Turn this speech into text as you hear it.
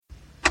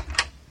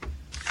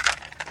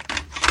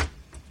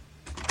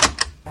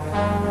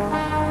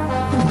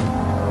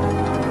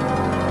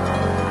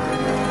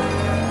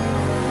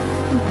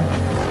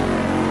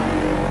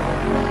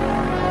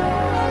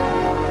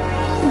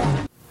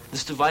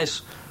This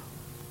device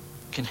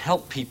can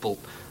help people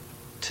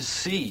to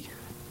see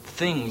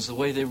things the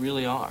way they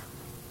really are.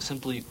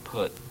 Simply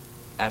put,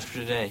 after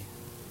today,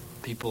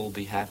 people will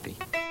be happy.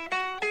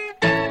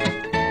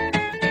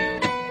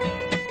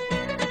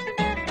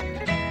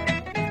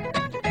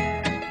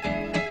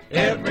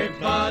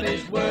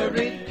 Everybody's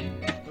worried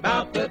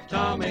about the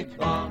atomic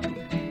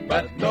bomb,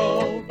 but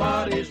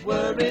nobody's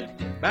worried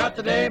about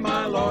the day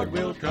my Lord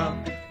will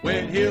come,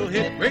 when he'll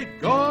hit great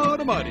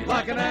God Almighty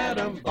like an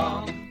atom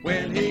bomb.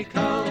 When he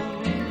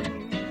comes,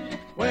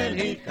 when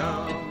he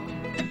comes.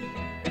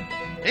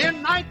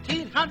 In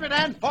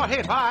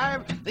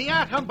 1945, the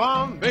atom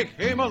bomb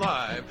became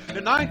alive.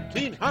 In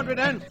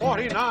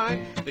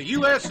 1949, the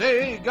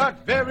USA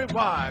got very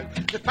wise.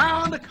 They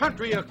found a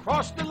country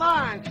across the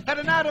line had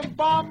an atom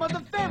bomb of the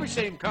very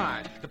same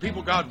kind. The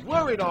people got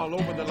worried all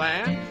over the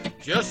land,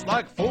 just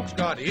like folks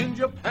got in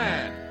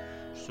Japan.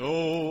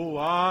 So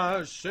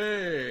I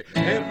say,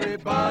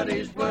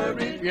 everybody's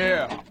worried,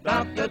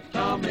 about the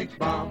atomic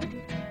bomb,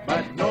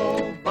 but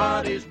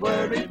nobody's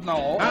worried,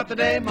 about the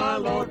day my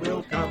Lord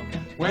will come,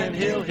 when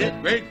he'll hit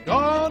great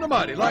God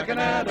Almighty like an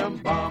atom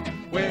bomb.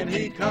 When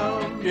he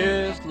comes,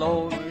 Yes,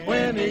 Lord.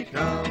 when he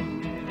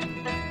comes.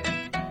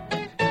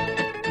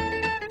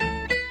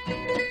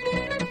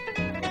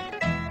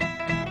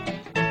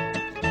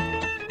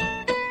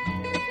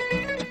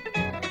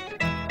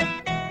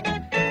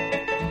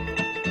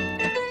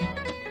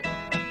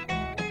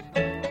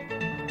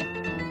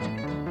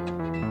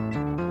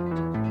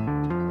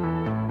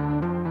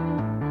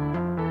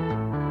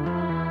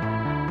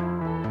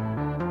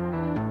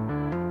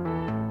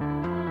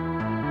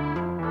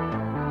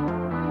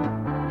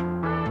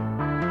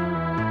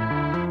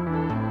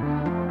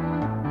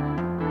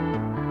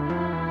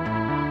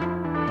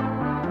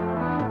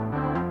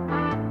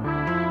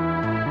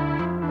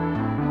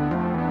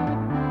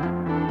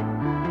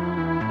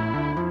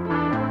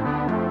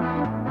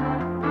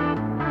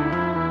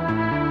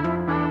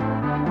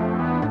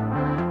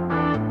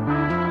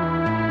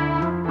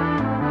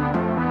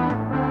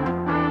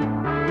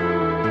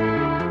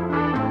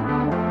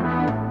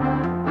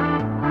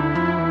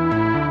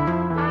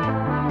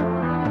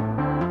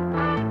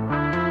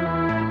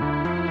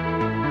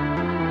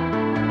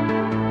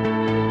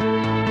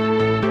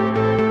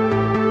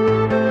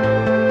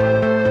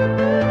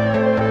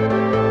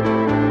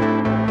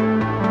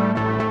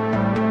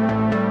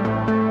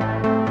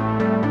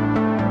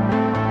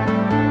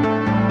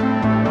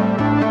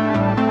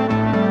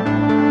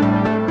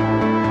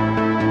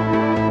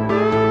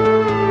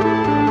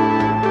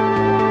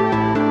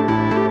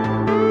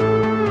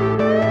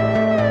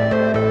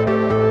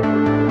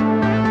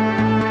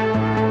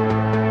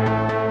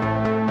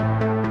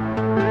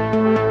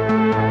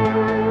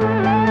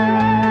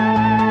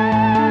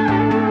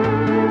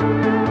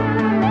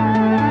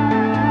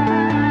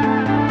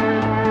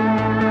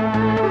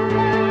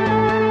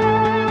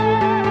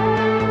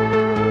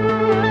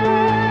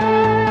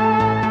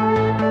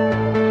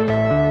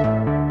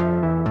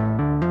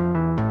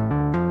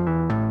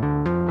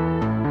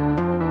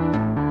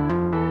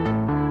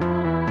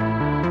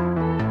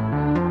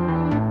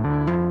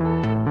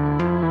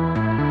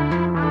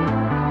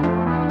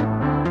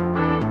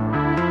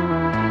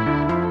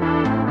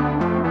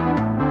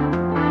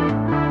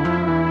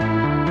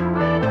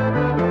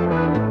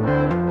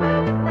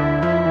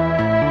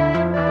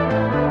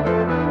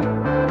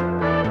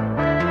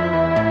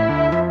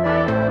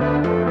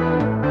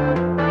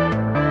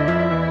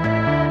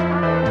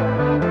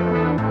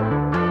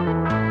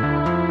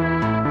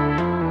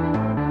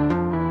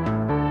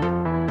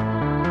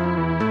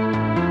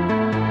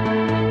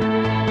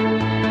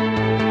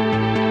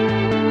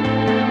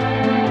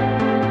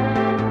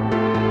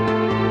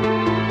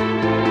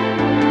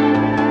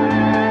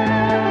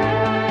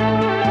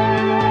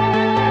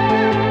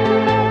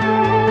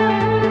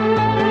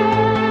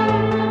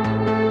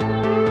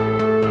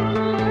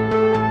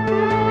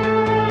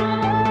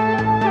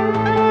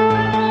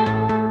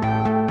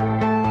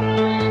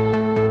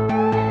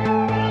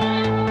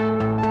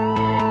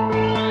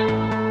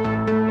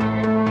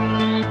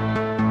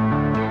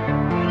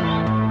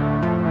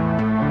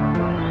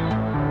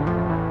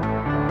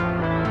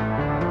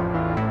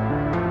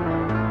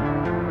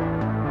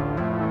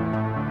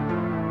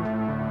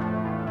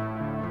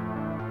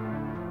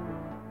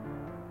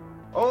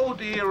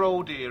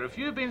 Oh dear, if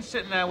you've been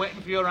sitting there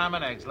waiting for your ham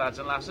and eggs, lads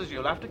and lasses,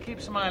 you'll have to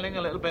keep smiling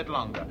a little bit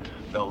longer.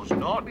 Those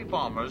naughty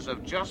bombers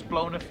have just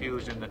blown a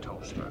fuse in the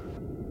toaster.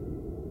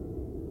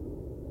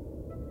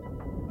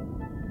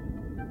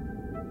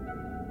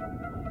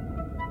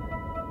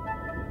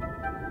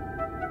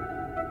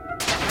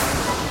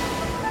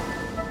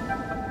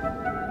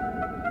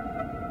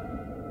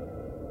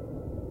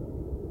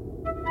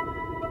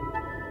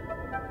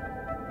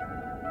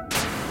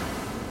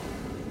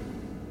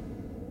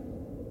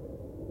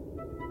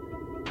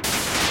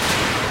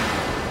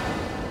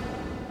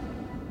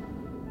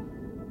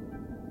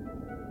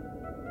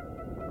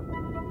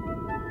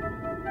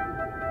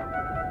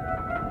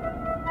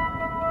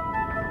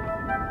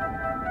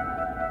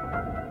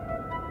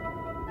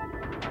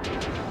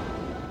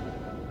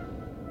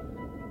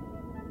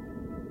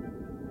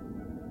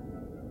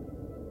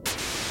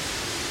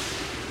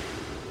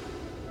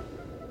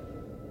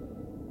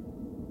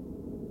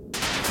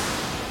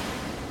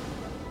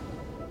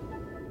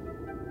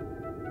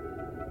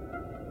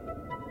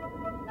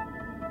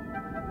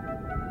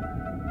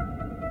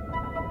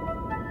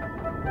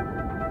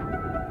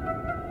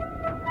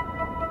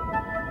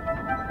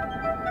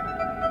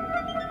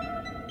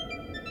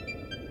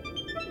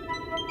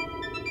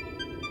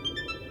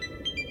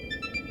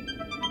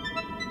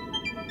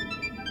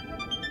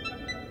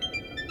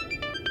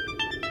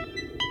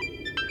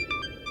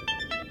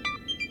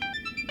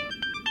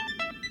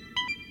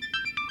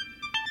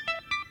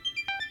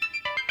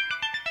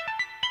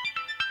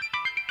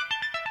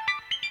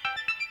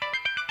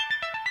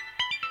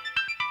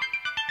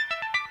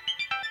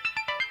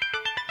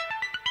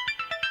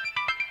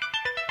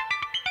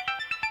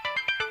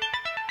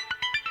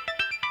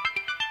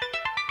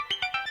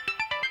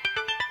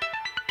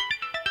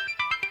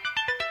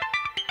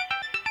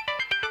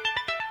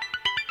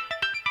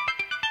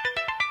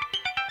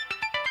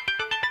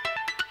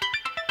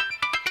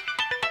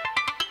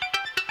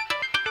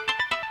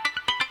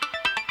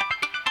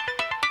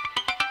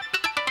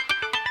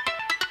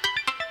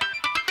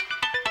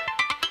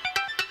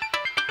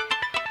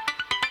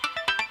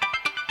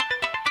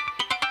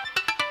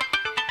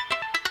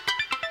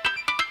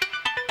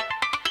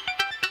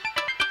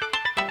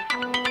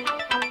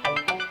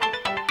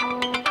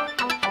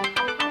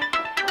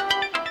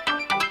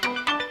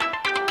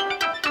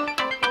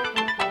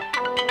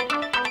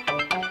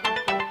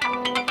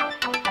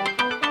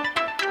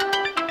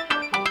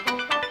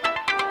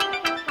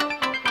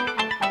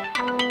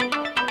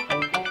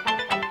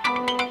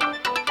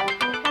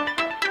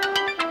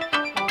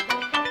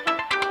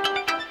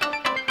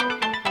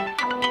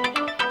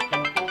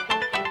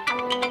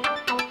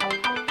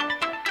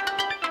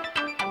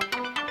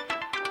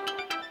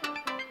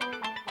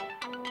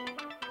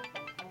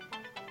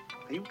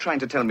 trying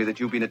to tell me that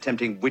you've been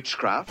attempting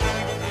witchcraft?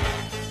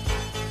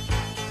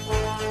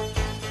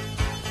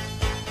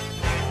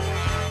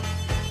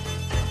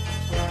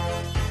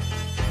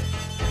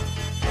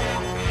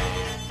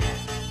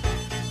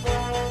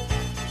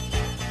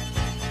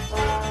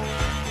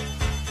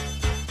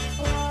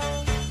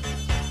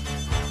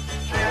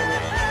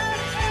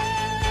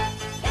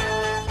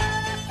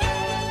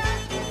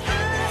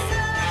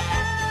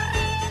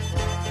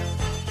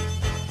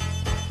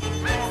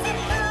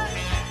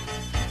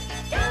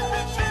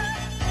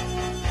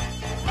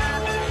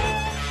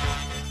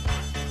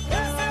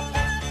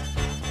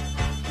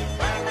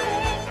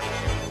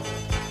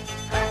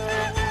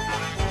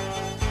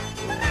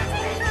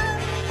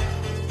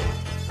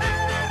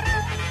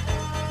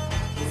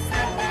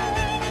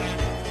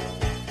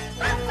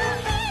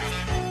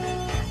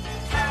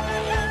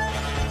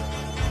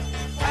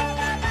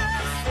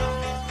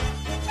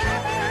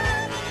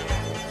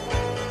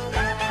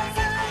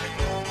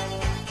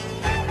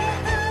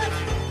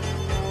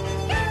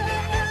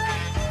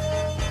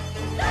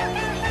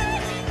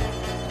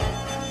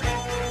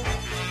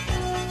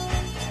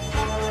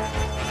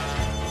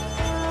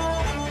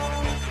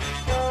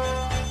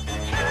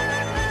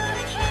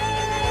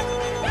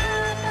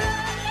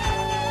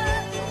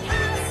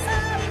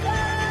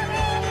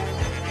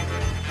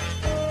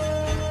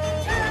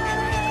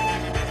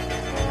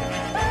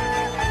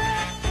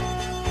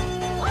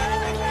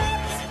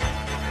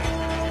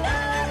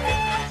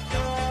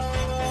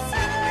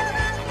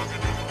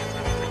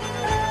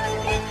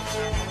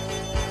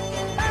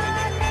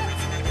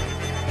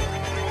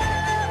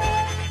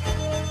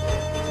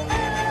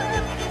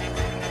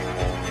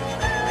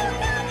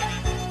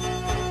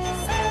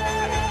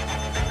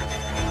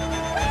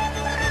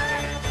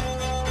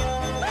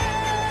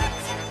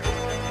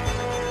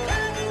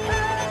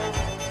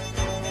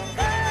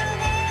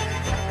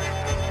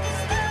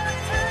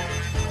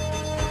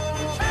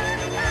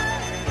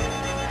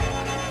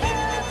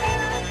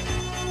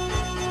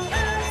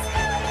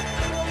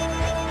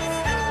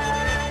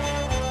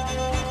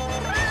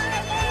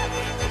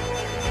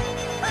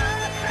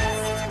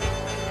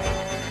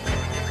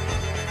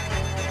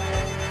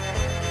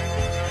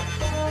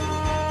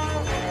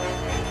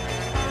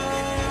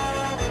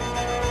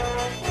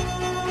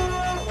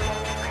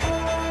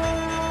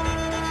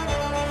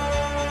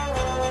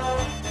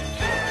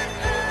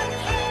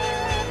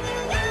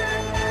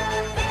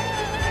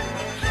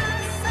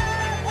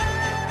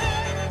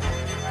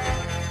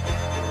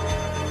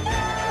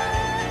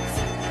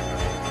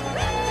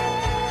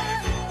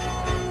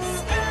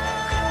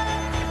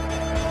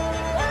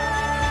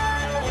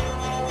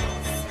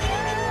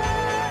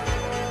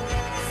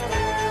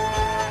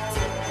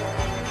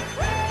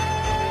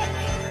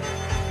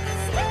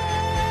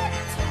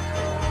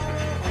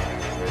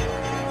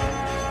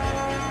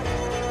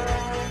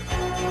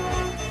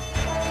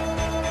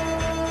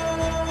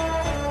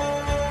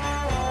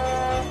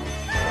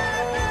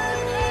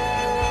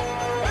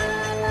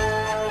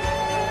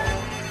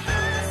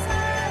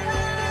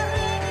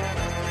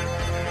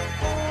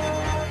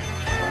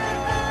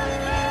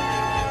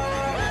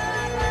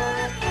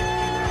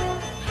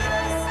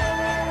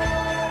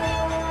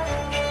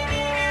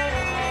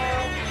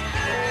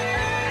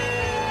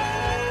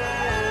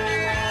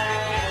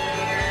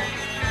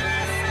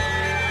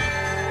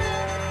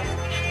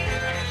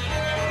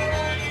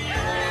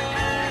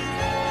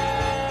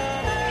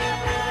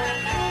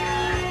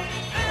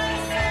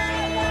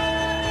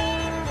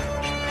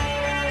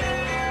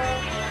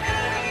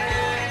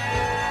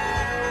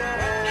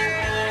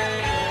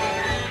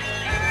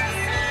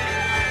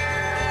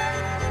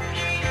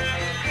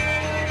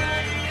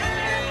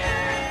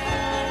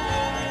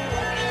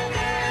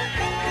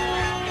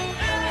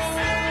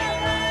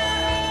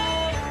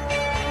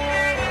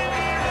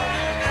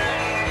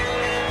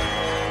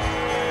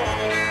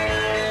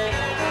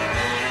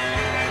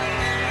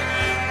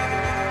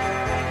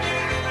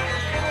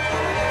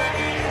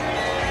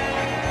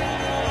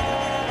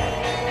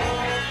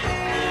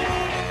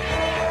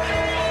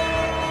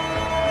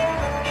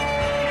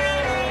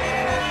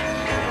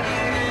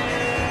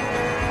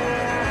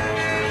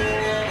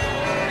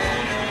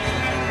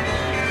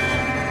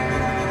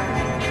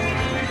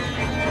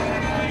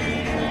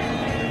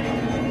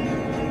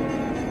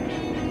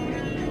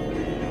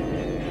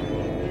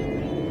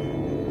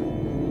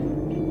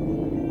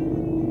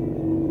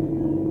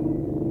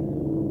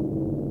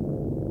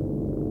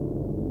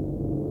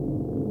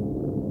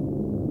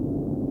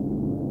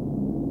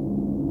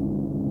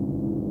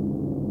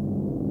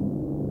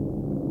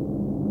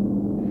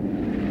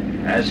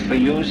 As for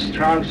you,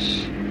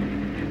 Strauss,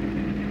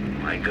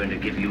 I'm going to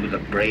give you the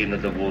brain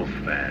of the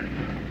Wolfman,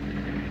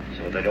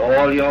 so that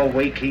all your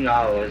waking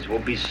hours will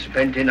be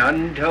spent in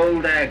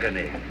untold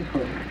agony,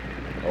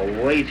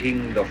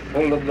 awaiting the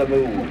full of the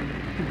moon,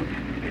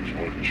 which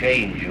will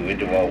change you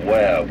into a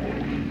werewolf.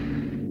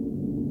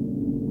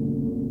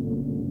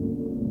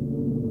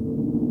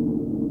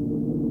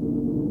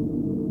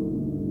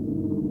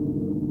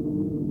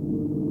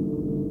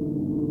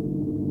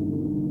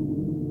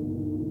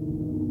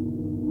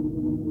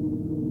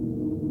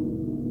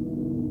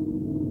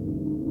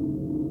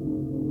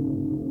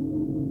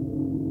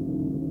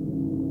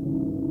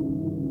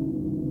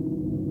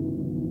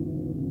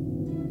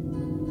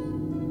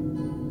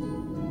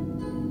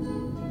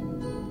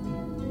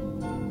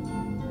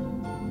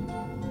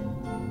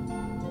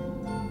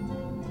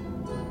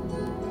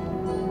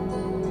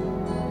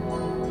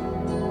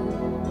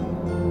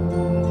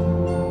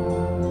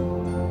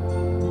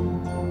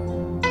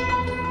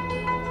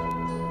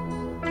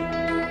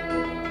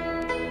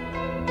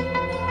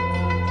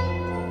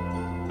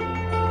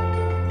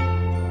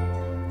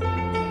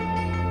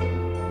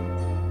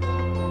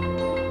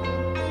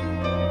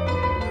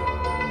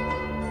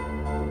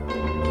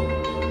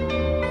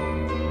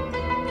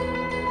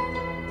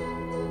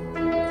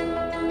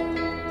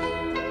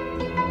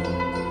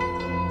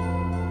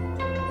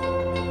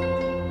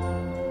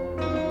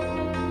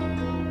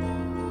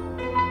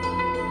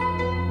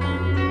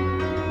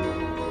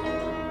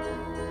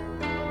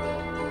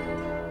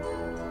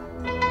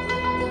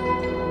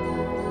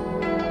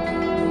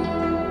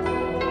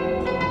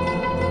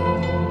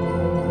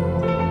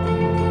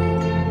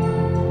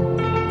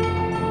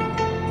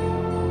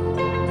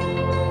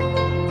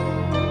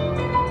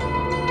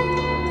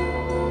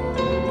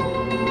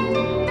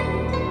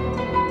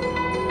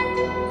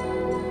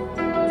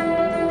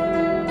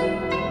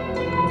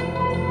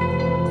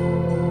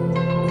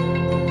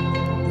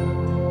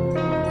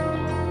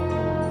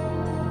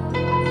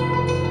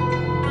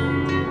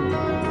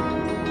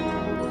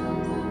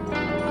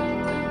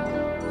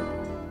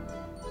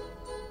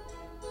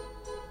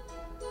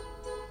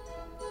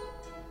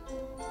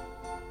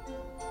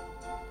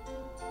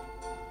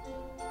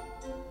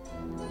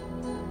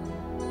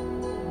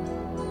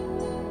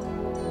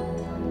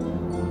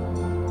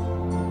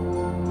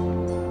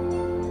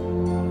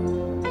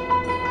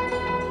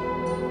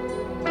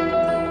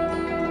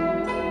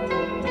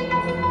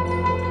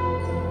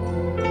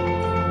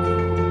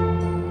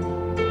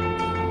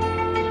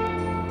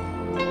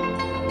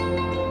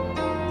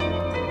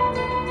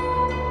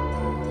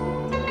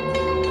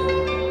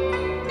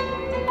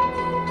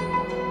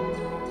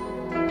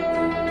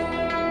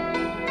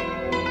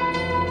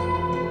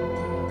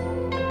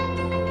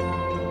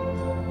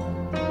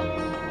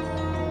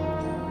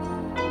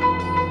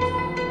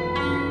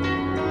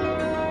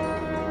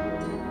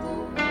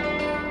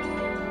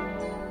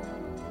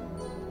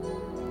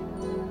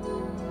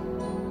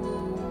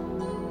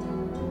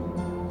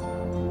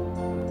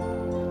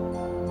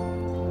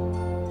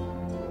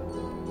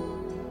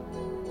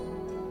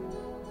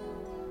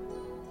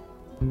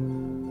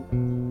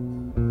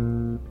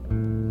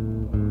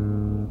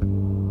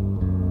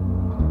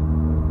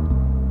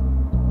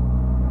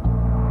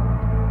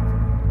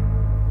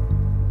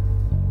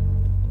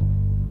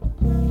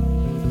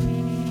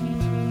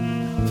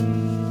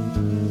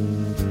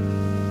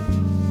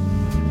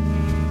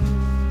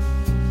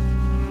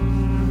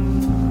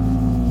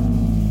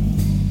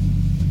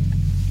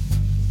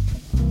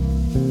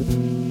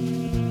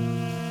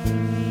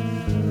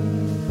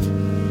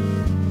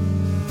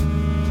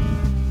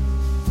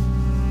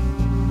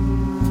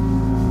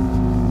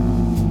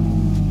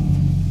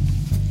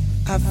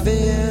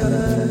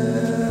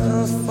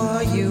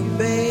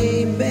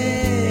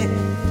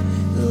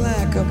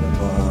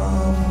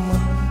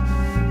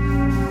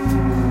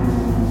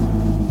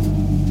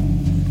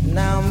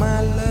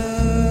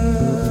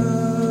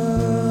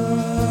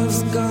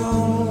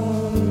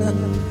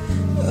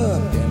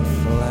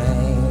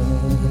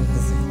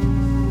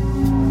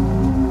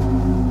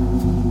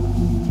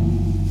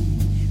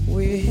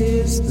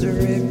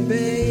 history,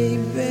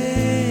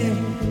 baby.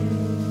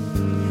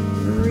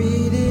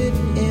 Read it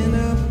in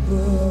a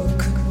book.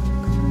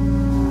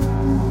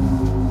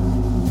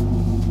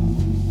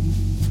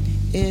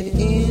 It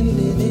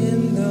ended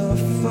in the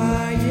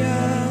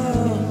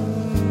fire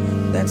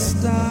that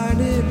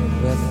started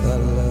with a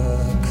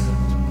look.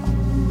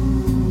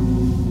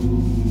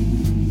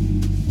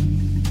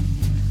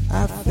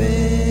 I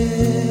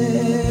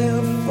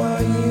fell for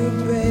you,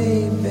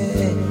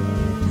 baby,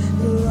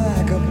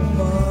 like a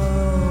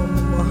bomb.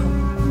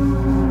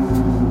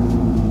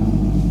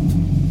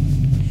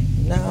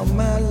 Now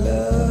my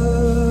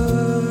love's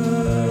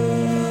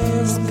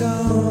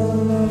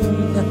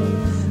gone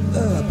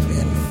up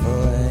in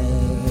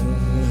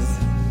flames.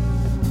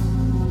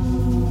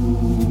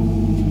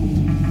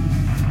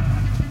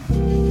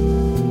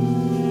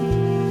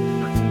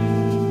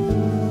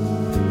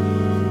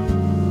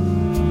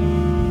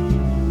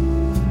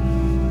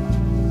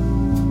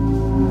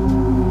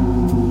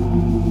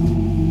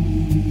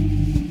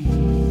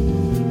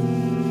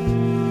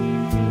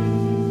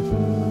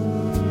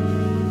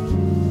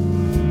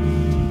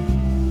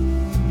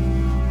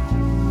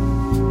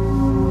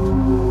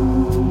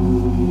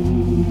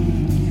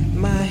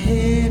 My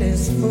head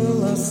is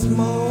full of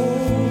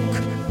smoke,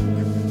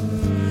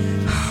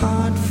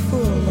 heart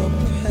full of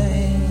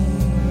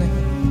pain.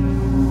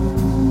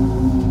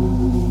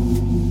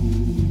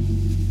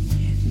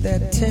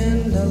 That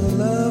tender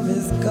love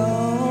is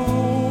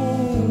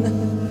gone,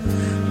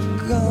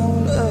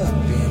 gone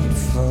up in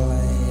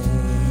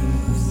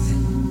flames.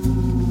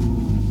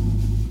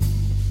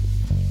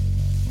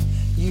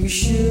 You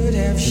should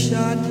have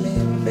shot me,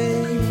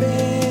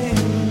 baby.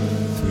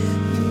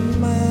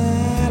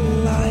 My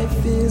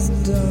life is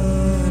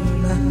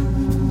done.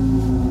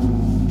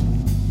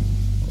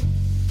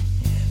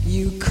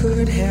 You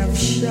could have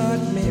shot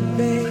me,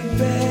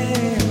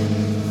 baby.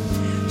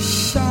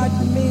 Shot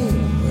me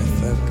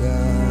with a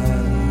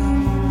gun.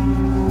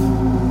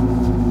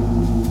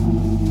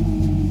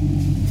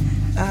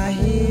 I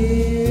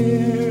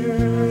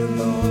hear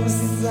those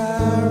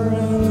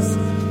sirens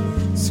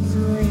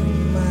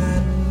scream my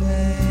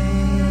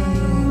name.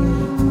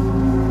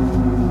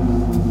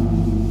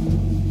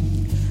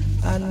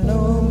 I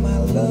know my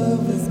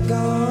love is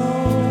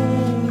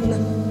gone,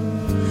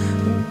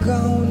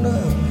 gone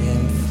up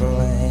in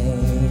flames.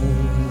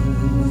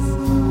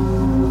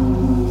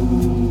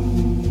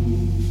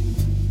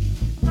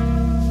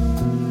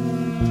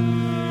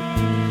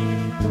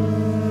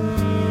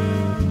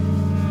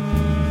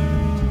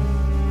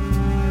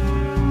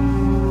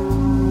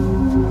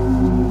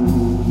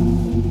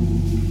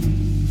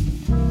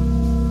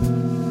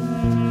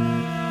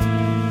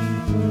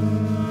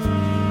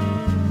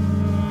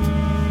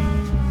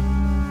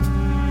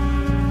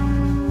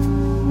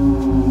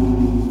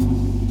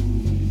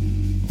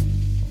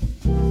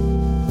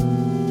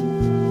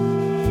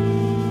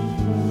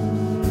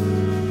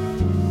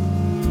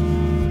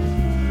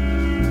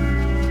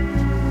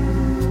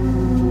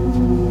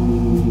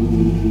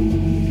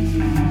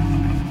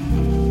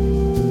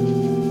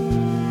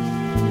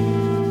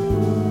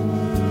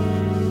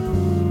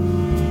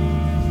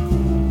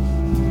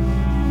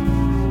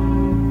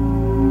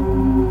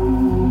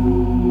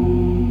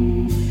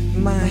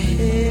 My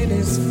head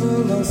is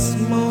full of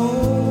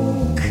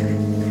smoke,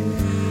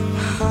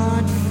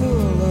 heart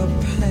full of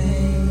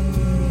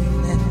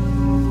pain.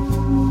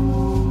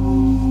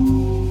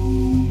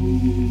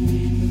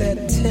 That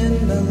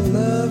tender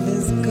love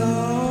is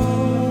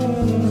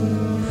gone,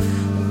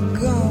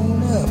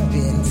 gone up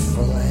in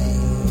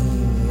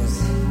flames.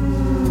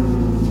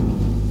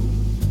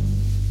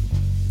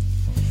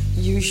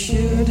 You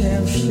should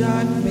have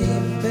shot me,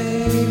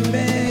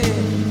 baby.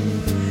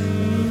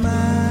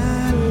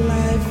 My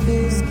life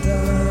is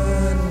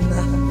done.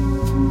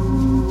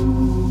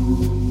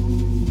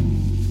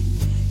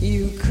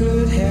 You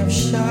could have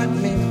shot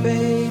me,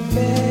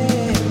 baby.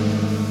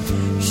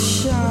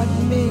 Shot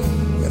me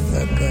with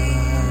a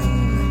gun.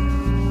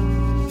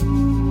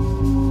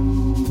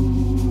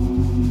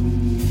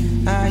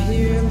 I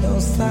hear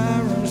those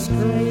sirens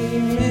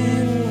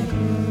screaming,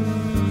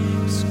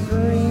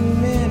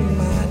 screaming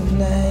my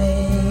name.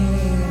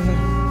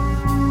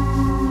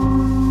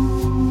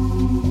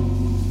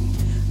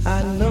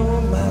 I know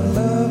my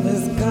love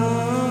is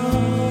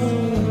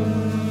gone,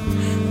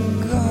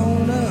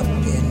 gone up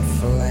in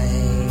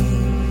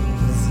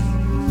flames.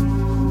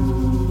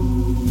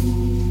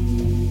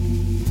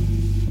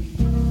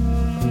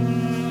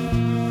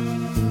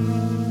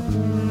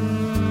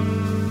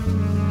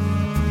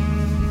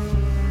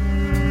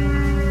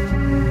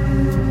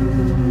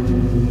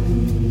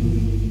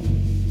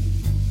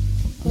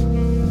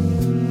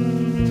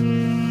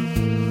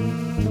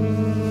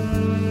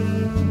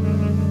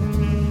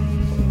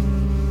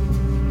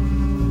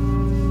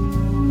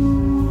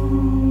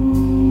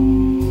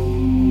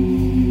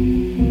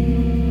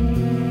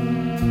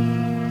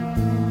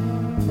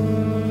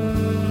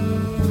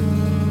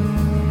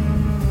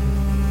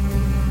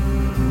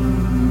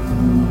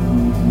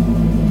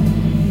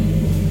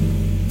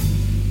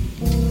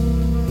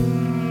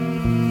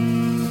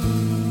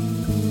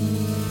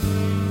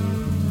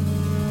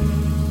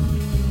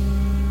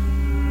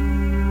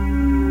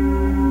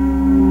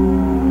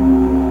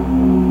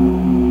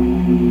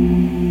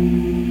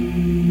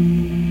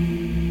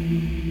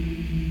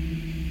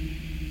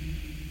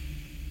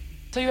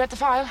 So you read the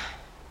file?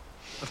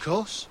 Of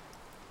course.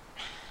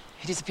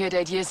 He disappeared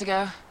 8 years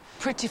ago.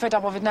 Pretty fed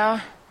up of it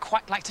now.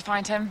 Quite like to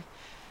find him,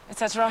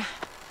 etc.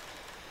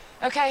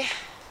 Okay.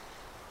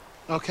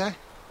 Okay.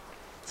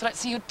 So let's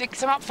see you dig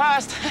some up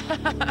first.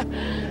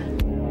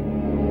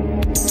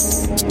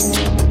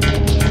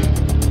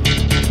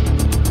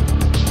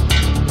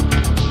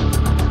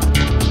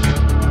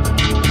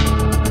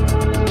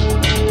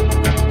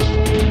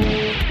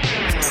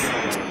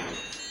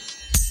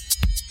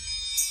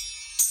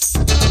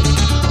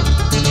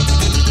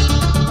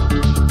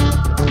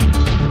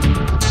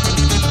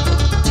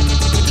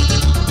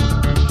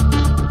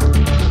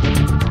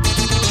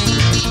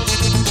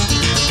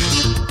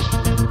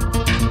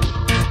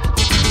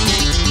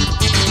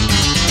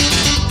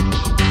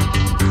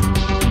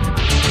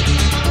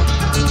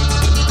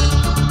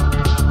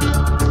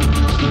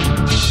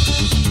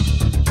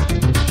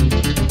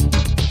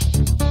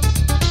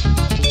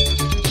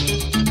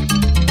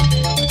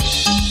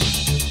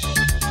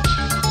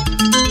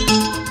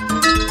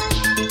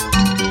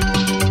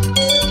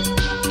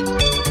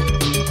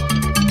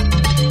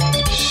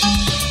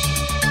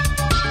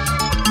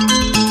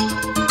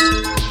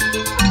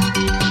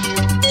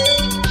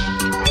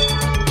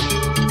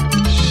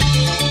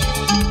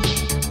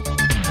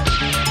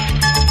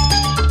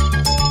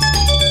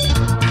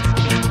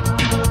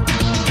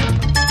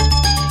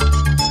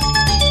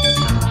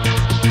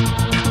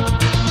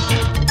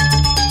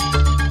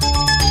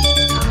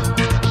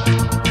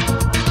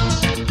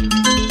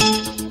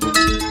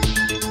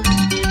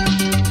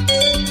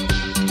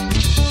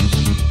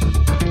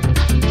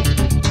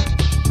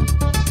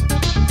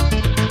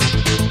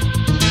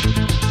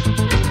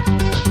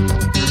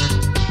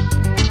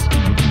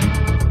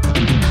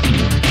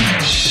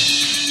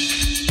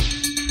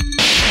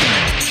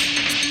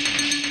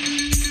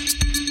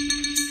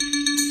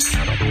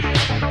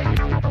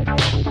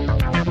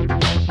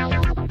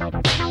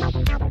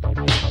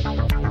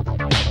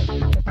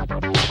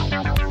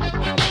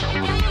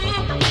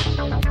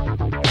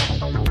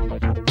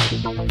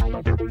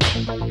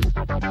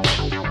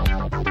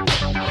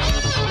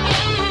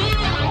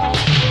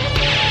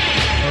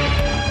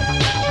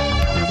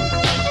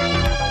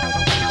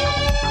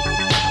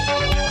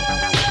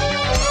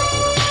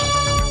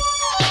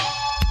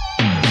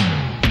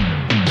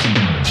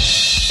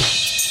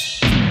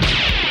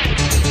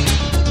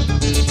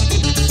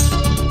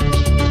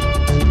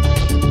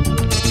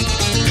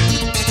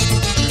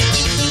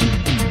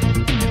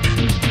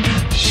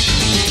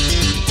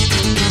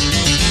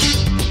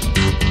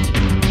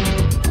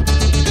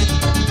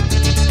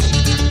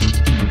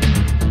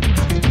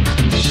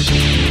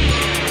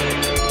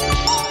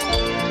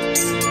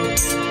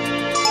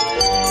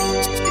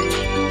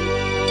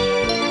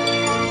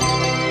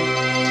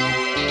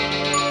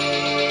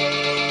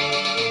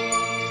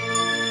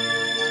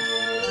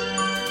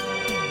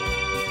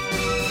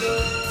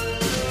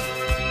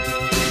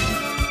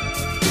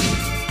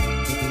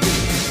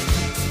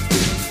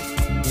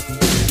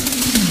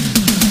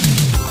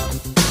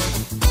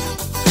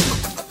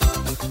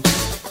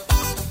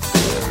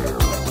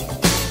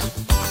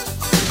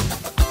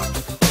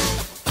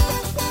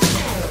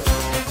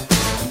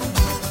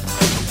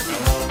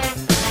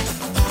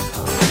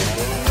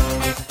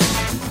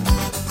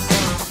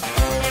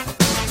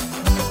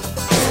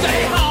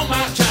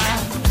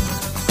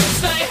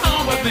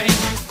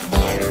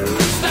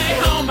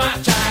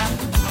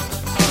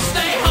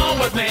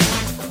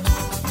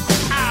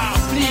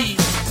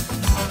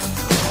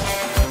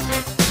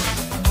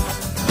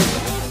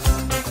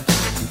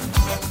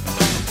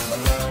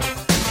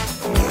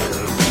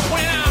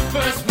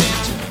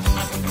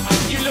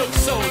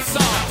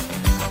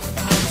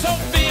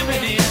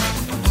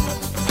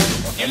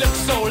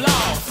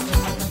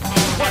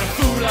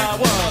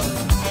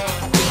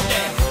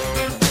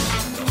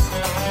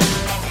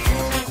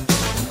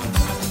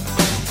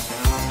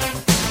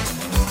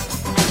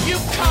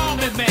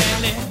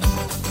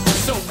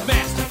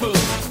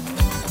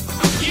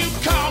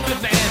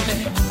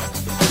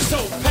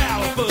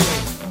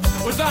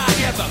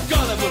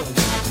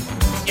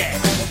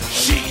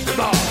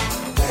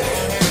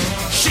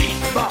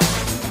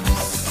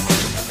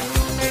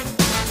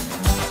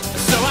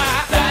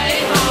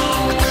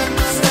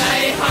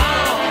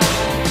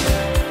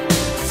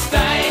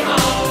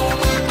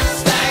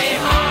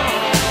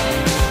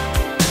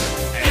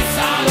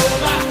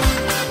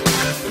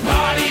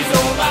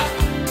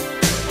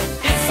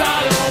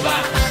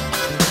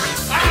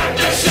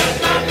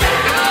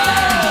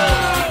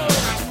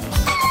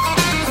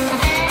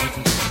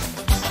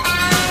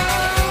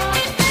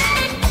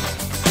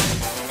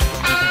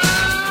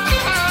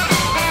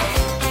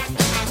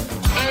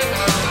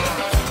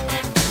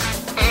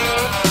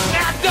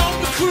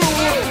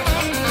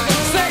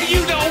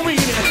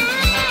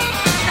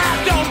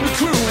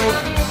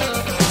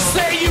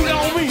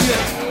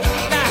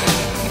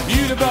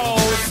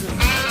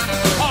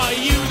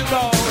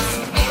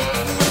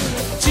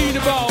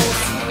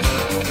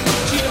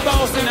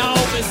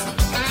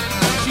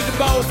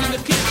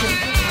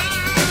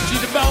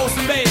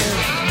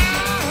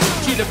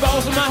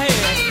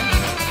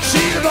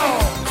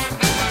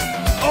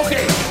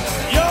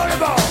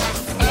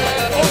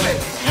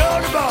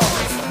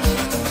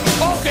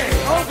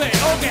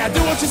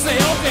 say,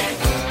 okay.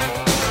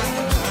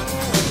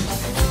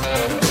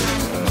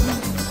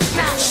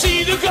 Now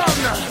she the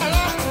governor,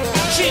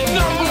 she's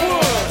number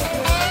one.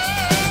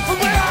 From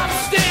where I'm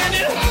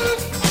standing,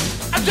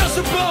 I'm just a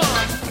bum.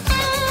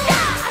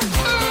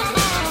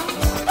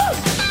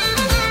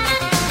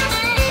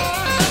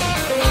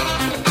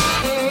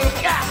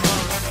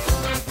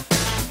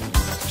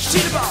 She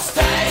the boss.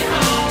 Stay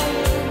home.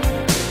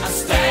 I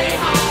stay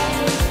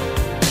home.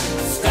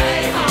 Stay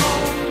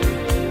home.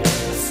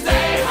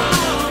 Stay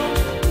home.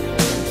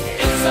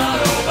 It's all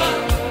over.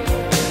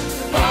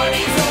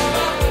 Party's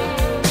over.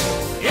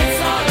 It's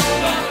all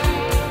over.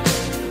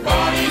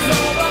 Party's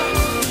over.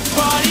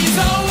 Party's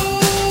over.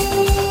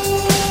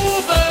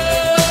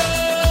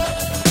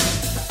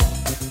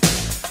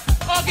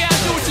 Okay, I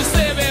do what you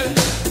say, baby.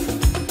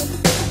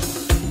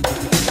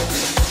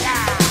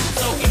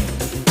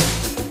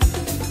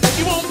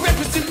 You want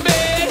breakfast in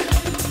bed?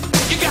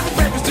 You got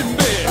breakfast in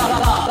bed.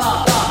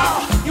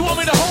 You want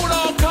me to hold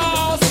all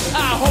calls?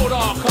 I'll hold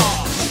all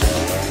calls.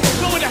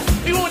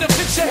 You want me to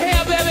fix your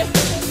hair, baby?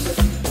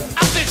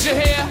 I'll fix your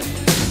hair.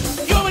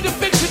 You want me to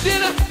fix your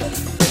dinner?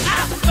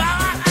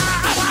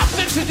 I'll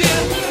fix your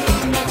dinner.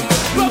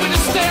 You want me to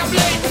stay up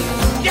late?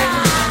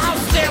 Yeah, I'll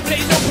stay up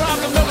late. No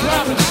problem, no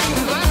problem.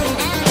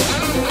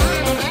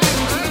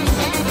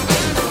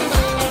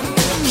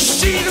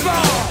 She the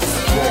boss.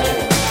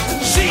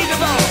 She the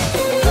boss.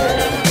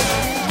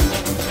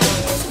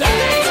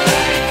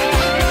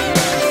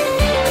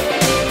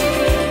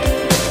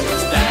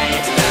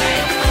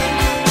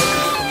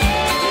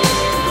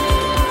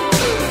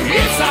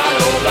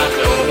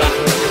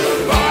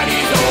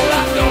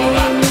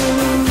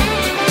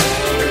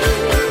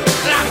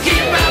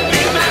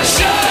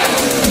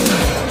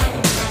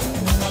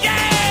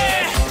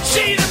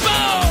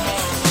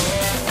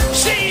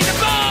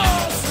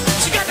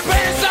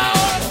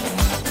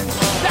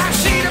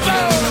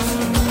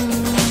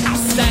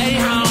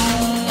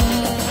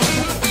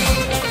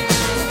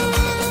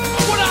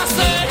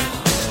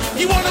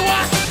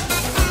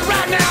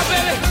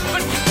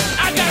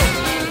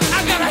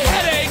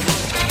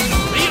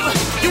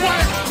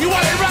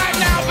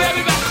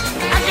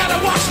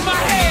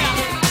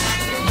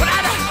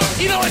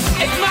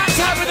 It's my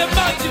time of the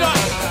month, you know.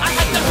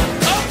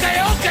 Okay,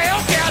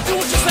 I'll do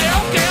what you say.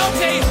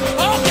 Okay.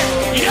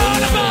 You're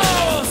the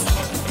boss.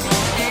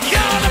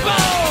 You're the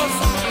boss.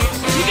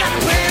 You got the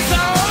pants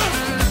on.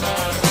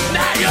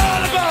 Now you're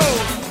the boss.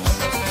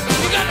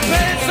 You got the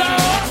pants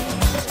on.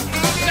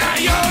 Now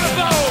you're the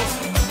boss.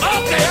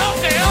 Okay.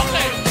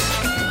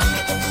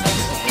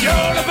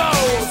 You're the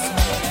boss.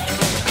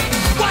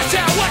 Watch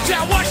out.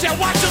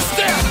 Watch your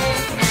step.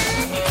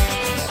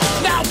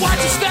 Now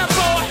watch your step,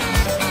 boy.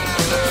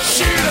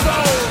 She the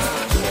boss.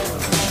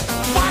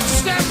 Watch your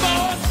step,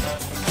 boss.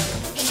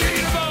 She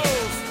the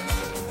boss.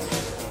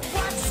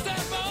 Watch your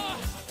step, boss.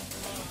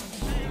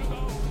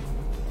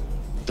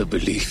 The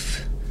belief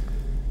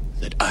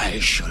that I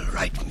shall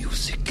write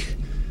music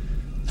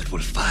that will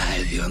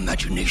fire the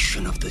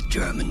imagination of the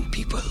German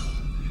people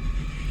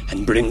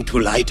and bring to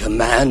light a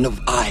man of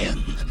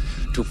iron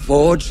to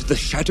forge the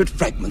shattered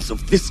fragments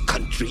of this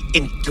country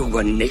into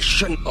a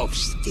nation of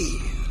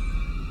steel.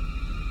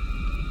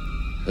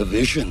 A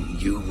vision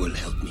you will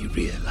help me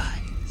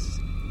realize,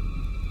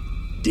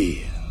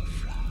 dear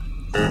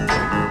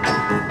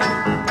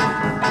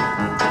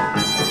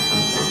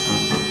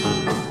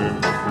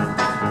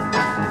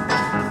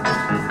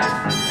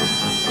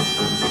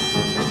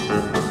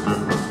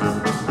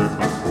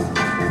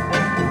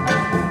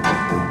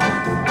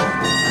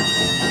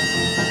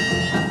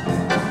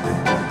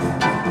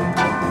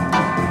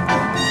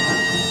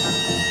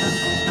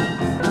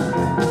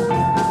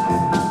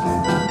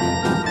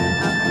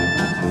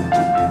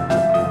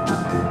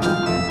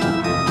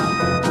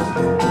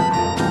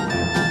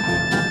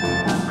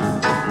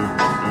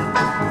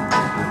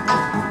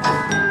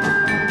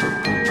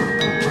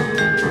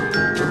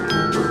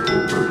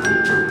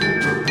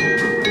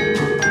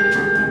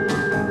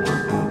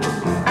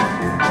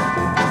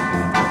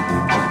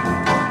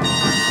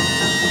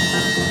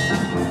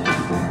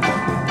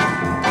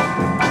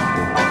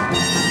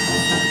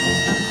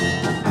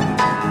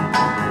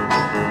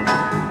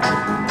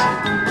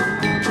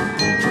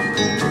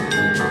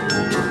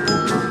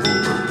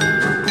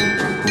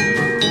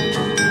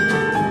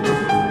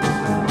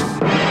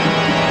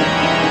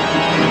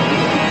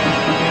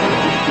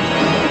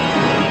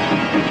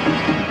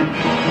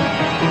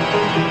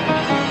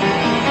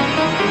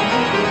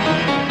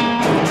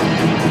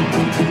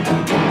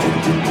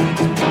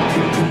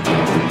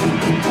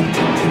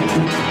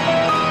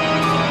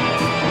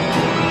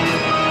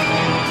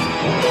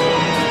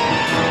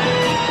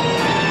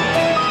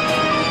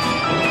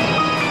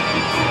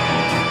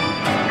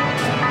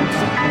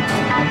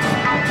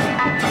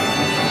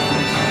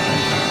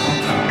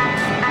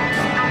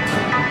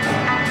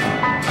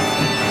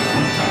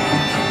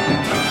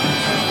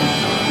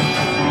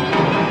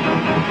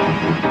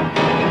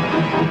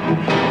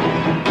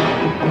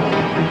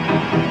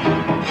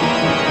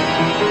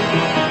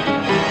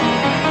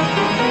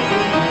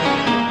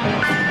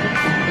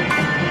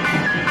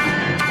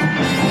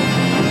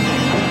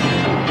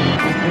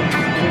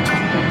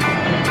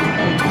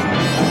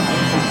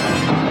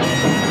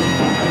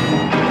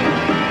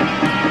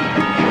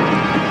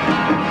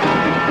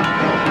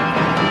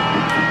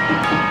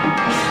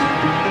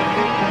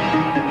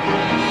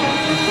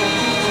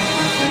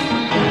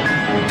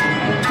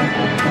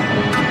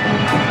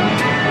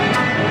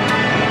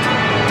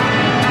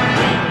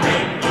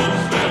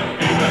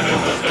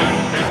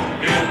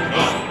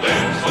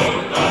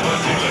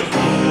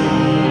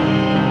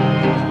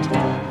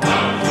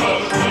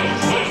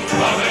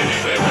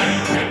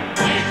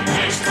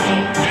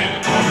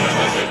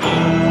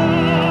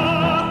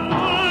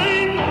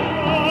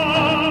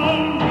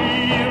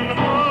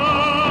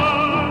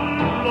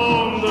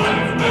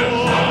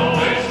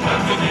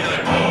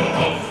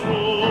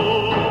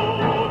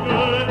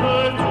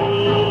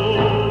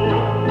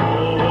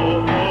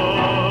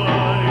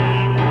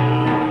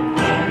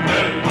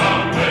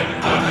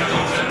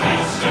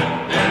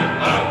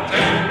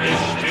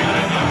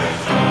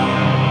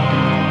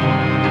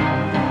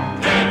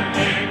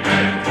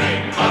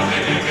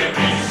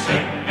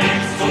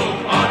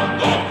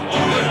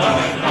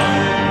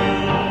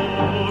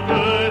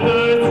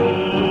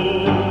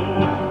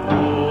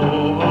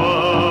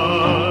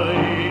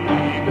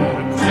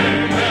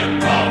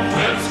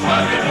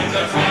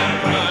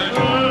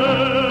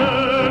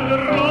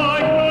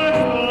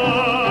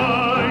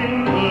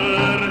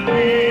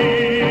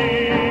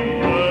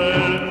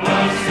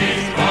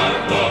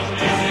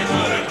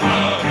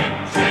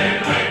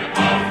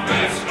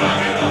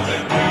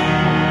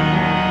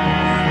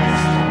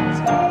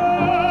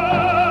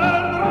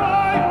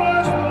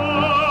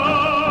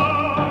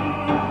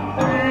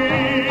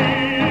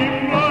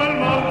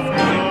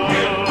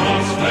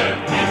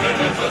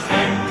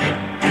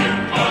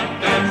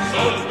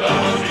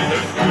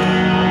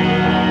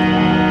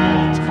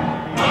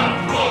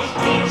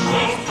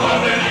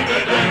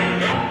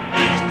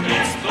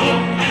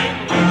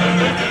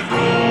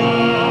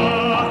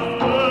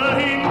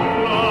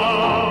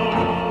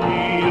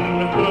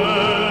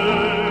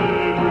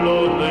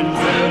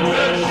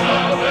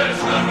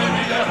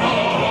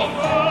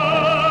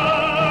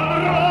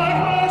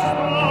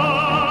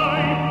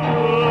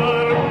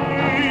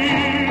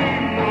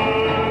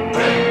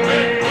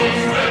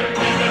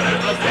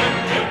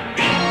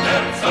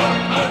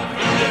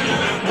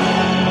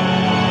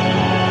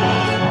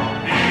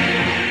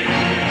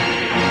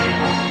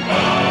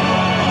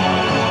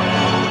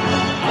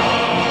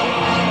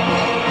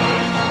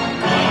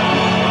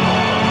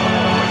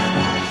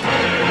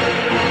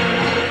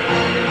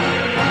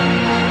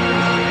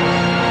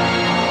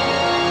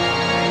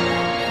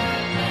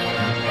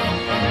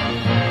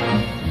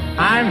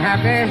I'm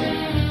happy,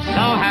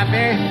 so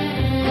happy,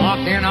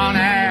 walking on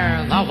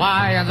air, the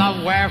why and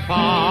the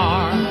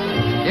wherefore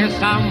is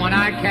someone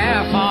I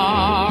care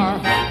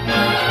for.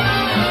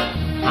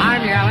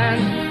 I'm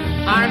yelling,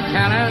 I'm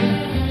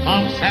telling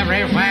folks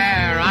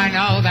everywhere, I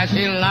know that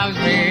she loves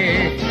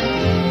me,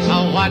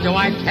 so what do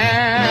I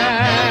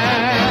care?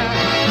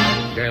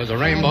 There's a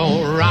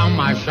rainbow around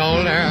my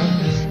shoulder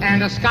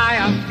and a sky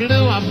of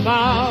blue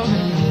above.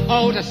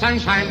 Oh, the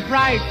sunshine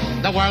bright,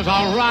 the world's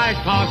all right,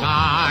 'cause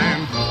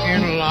I'm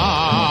in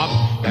love.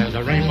 There's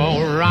a rainbow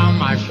around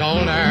my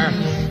shoulder,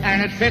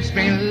 and it fits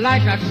me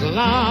like a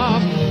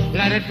glove.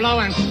 Let it blow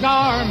and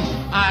storm,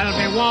 I'll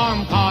be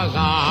warm, 'cause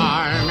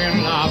I'm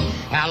in love.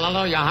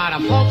 Hallelujah, how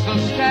the folks will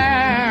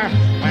stare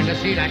when they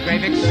see that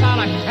great big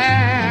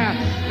solitaire,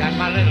 that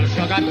my little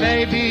sugar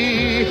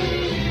baby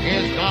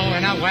is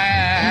going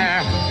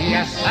away.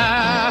 Yes,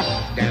 sir,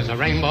 there's a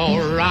rainbow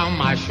around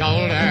my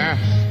shoulder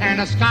and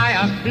a sky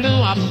of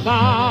blue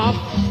above,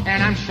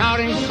 and I'm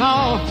shouting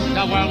so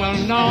the world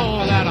will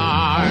know that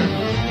I'm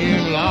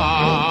in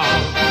love.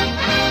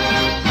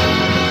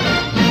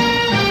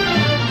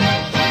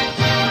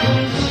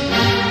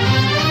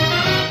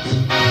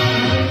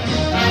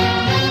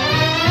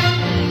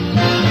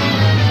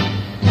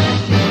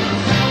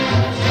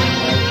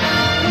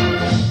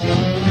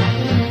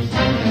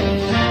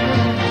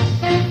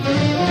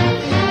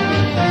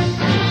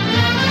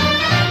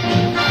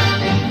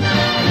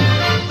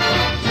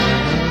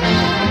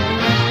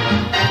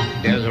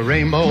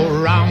 Rainbow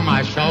around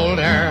my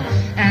shoulder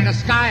and a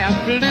sky of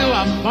blue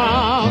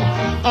above.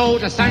 Oh,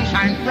 the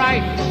sunshine's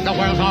bright, the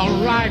world's all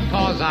right,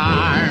 'cause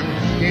I'm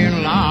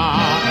in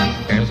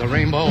love. There's a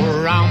rainbow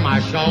around my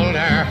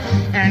shoulder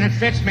and it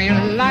fits me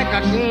like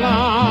a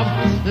glove.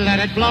 Let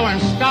it blow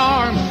and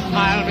storm,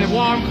 I'll be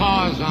warm,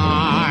 'cause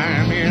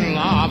I'm in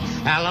love.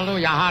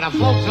 Hallelujah, how the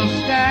folks will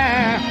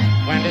stare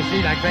when they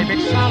see that great big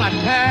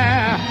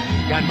solitaire.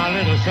 Got my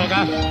little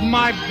sugar,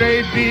 my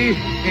baby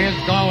is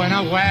going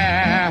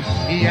away.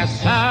 Yes,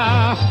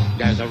 sir,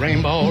 there's a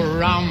rainbow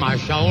around my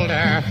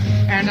shoulder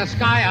and a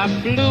sky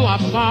of blue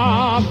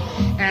above,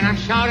 and I'm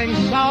shouting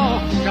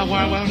so the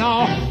world will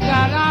know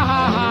that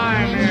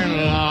I'm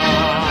in love.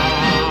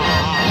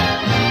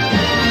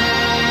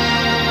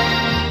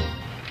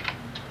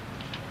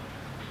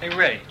 Hey,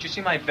 Ray, did you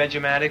see my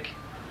Vegematic?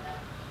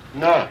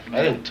 No,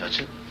 I didn't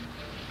touch it.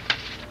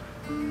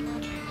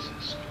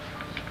 Jesus.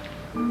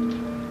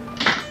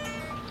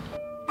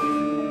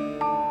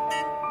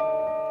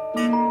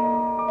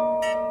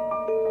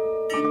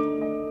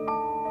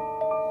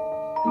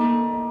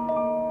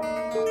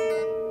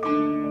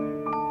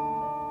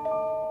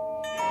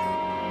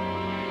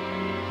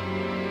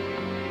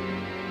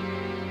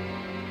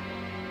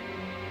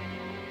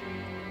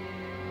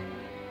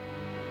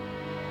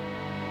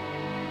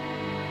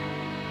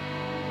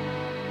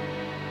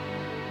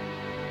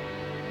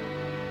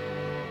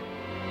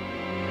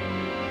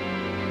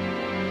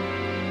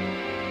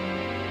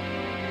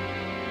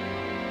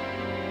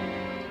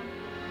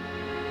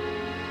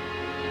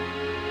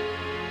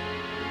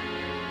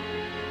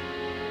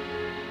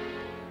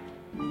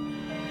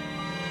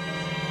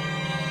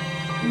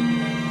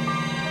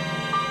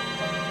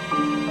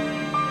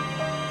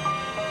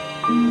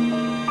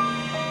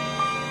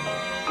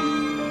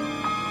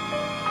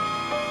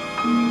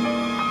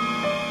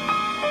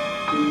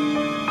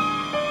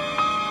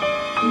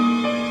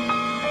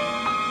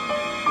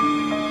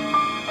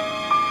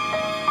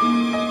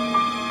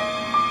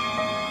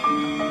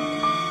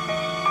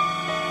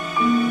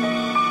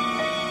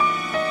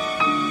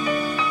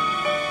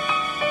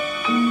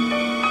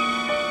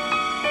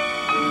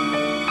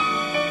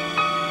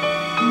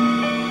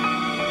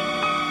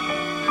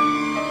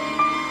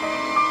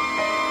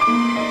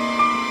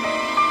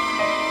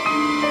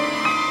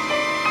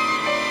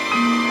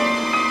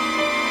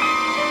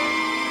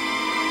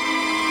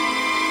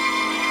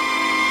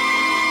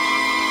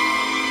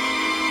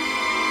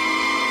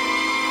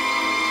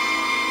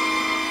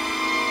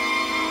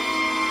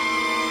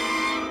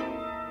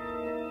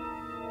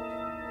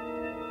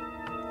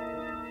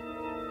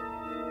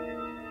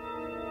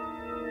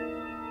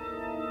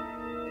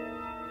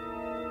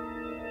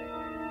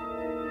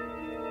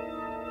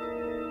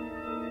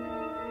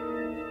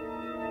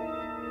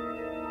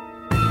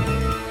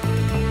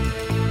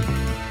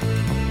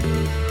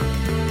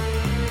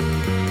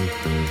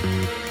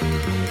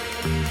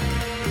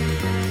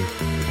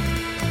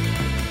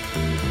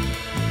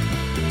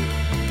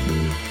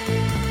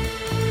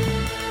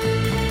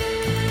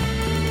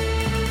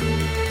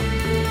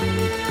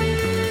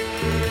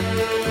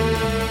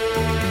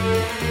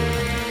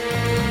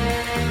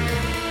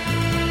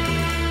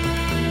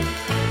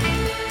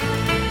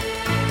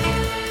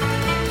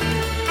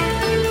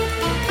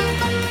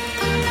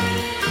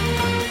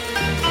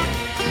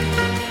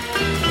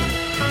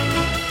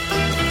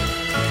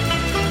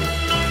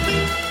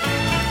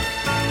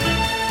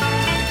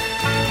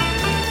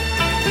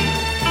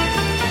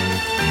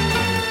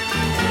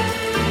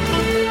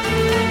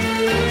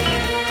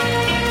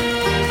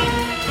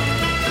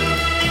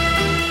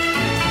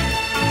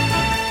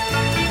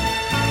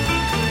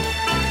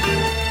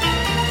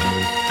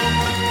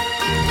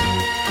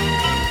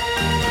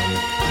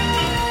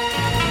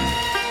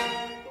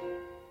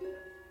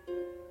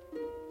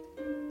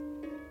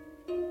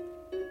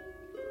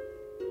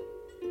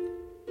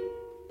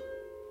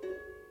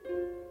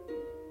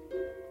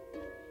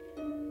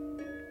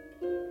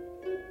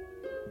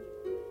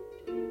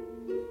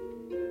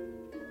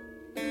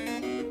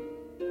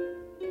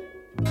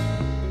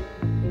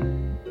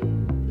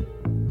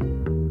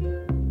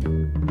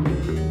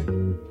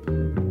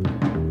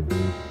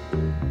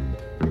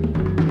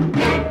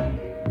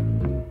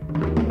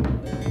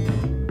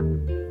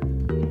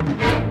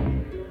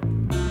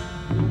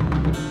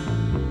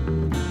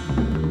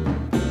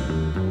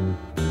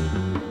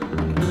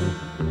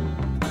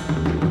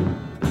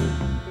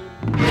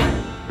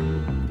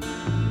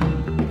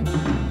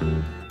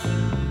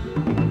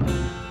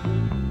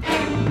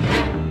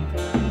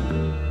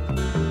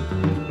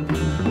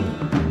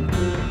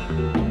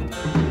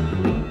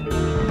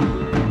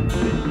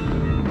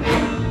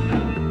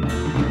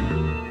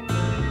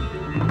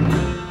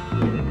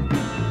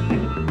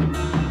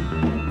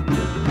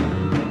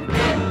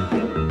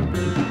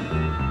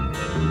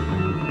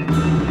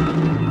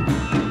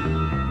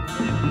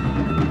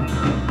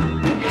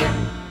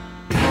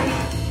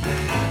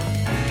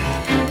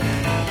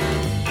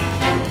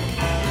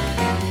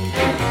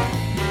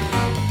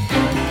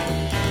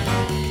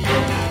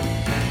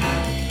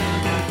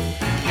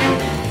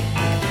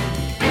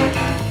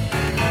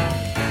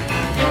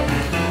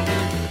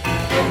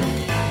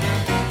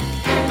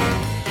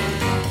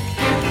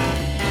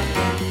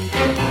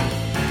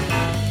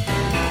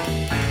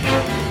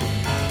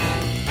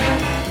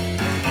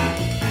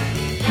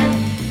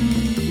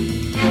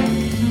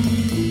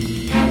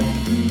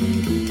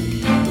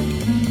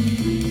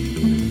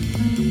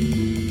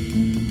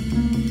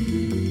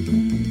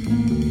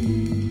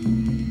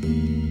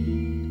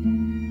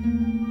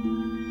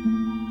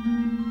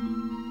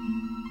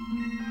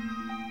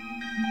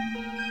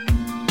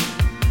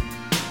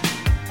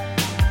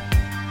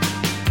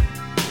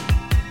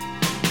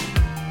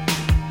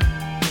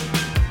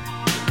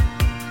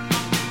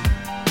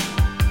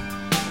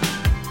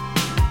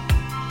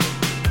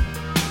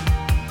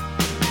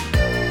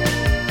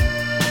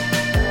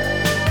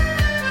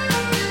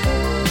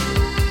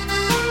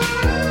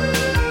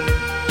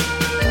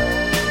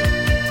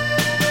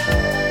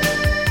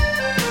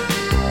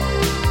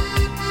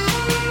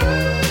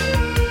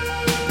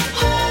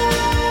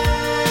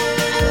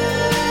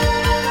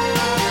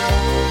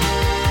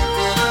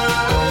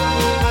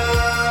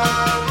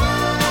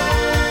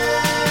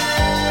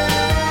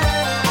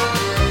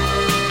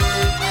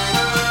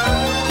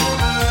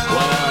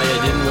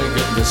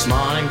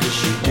 smiling 'cause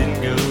you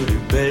didn't go to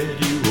bed.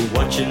 You were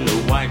watching the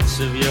whites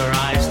of your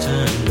eyes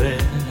turn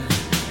red.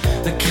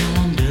 The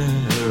calendar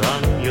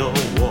on your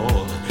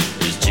wall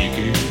is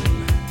ticking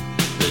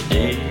the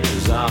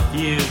days off.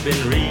 You've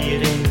been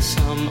reading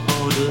some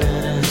old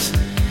letters.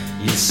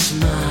 You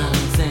smile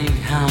and think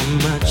how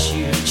much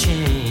you've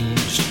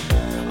changed.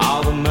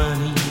 All the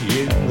money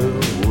in the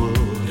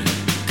world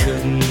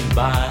couldn't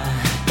buy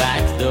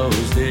back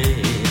those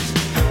days.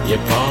 You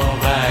pull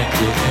back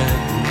your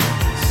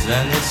curtains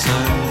and the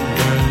sun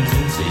burns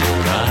into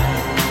your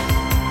eyes.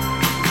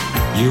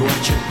 You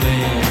watch a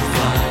plane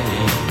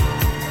flying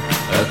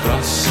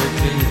across a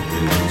clear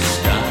blue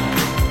sky.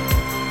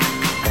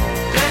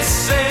 This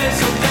is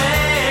a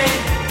day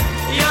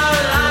your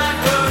life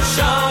will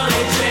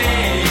surely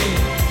change.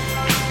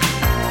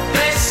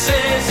 This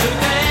is a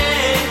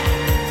day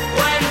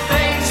when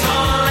things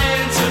fall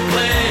into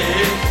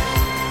place.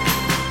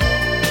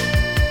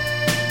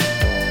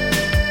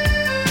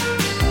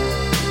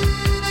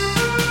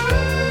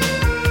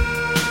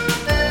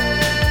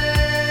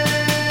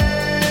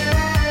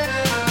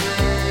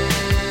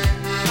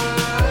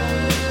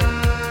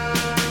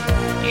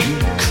 You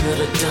could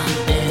have done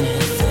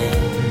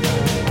anything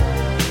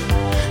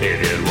if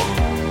you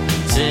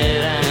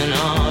wanted, and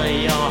all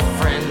your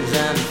friends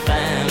and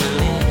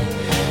family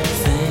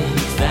think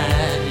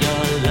that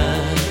you're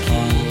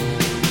lucky.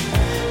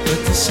 But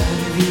the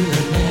side of you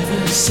that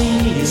never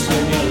sees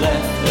when you're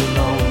left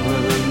alone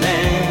with the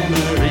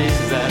memories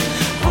that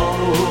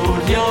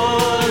hold your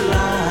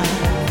life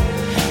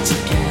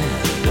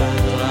together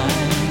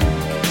like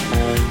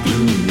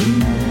glue.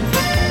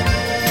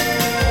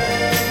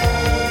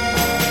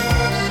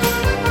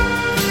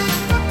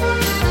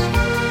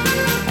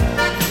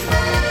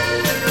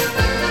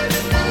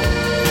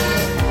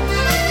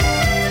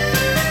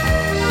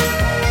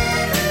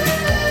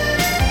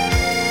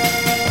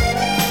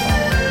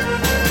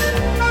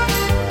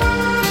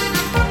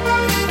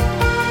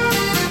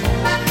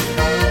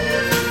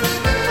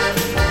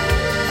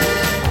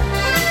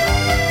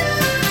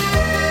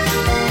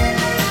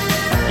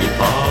 You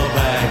pull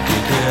back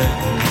your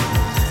curtain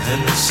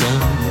and the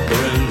sun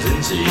burns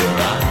into your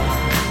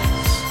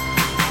eyes.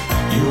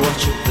 You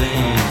watch a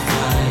plane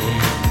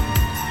flying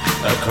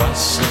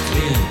across a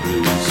clear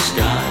blue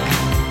sky.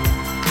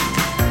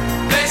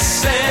 This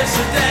is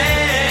the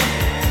day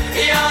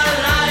your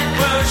life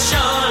will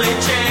surely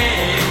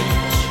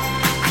change.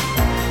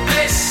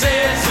 This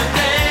is the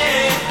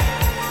day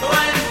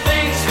when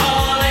things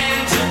fall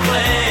into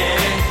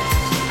place.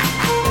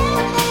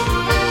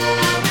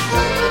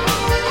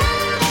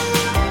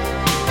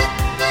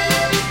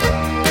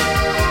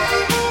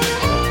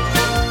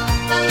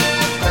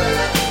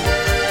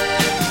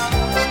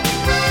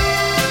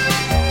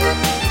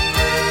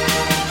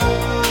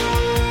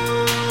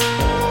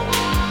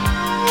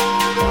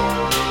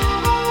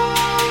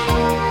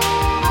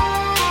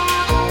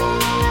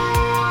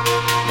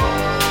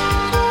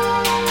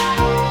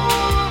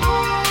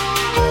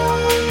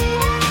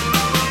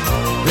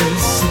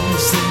 This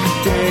is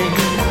the day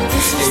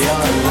your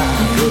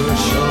life will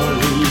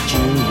surely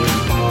change.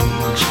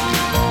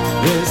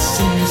 This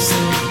is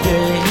the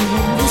day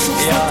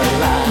your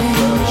life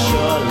will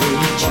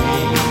surely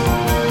change.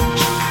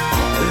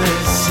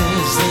 This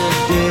is the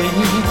day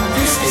your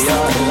life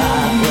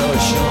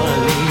will surely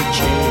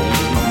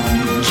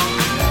change.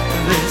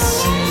 This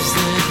is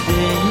the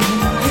day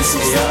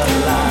your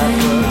life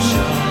will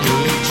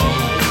surely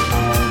change.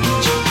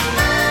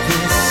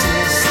 This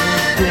is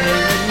the day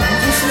your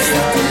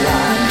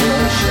life will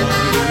surely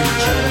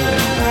change.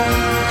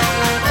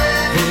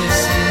 This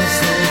is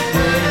the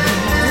day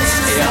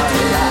your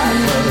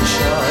life will surely change. This is the day your life will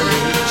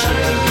surely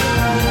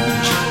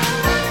change.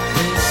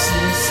 This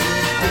is the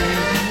day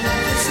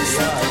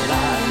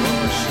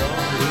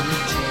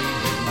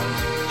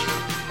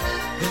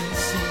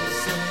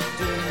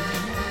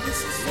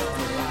your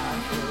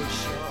life will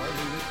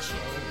surely change.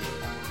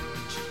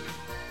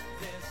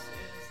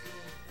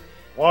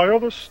 Why are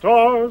the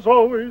stars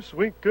always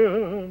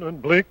winking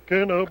and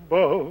blinking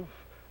above?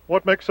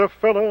 What makes a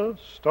fella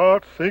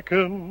start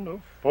thinking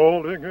of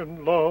falling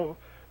in love?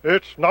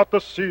 It's not the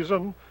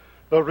season,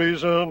 the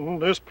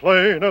reason is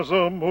plain as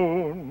the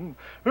moon.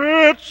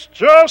 It's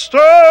just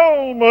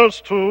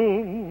Elmer's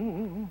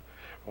tune.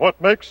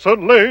 What makes a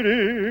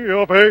lady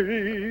of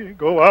 80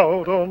 go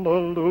out on the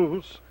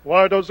loose?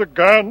 Why does a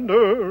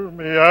gander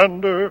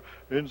meander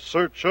in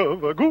search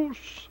of a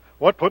goose?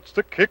 What puts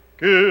the kick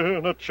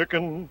in a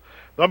chicken,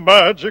 the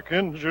magic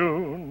in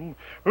June?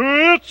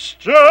 It's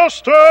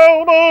just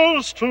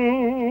Elmer's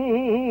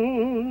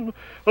tune.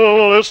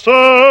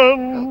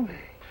 Listen,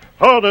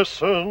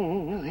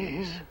 listen.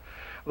 Please.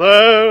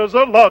 There's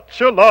a lot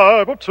you're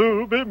liable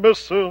to be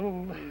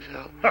missing. Please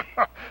help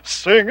me.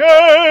 Sing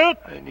it.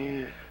 I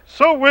need it.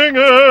 So wing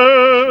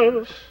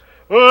it.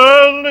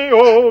 Any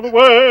old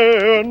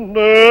way and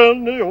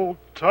any old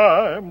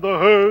time. The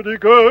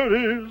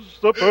hurdy-gurdies,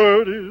 the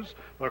birdies,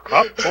 the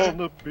cop on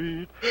the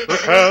beat, the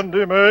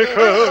candy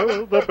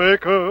maker, the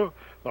baker,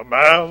 the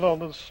man on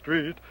the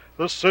street,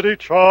 the city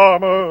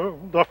charmer,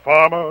 the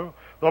farmer,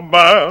 the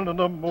man in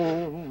the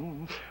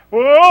moon.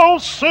 Oh,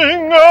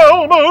 sing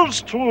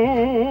Elmer's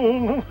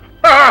tune.